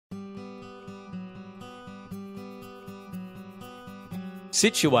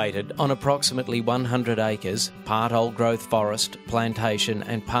Situated on approximately 100 acres, part old-growth forest, plantation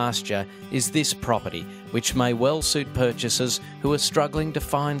and pasture is this property, which may well suit purchasers who are struggling to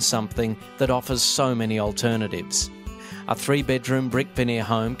find something that offers so many alternatives. A 3-bedroom brick veneer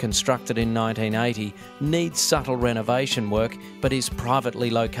home constructed in 1980 needs subtle renovation work but is privately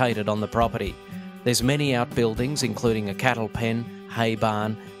located on the property. There's many outbuildings including a cattle pen, hay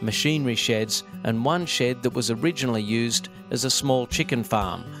barn, machinery sheds and one shed that was originally used as a small chicken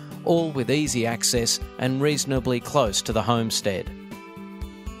farm, all with easy access and reasonably close to the homestead.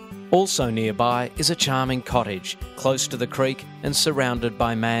 Also nearby is a charming cottage, close to the creek and surrounded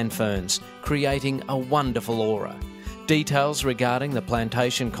by man ferns, creating a wonderful aura. Details regarding the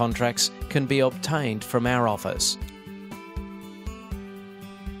plantation contracts can be obtained from our office.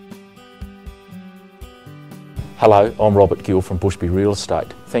 Hello, I'm Robert Geale from Bushby Real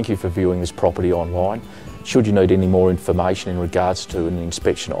Estate. Thank you for viewing this property online. Should you need any more information in regards to an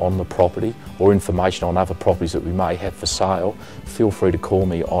inspection on the property or information on other properties that we may have for sale, feel free to call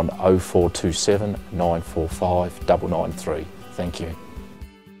me on 0427 945 993. Thank you.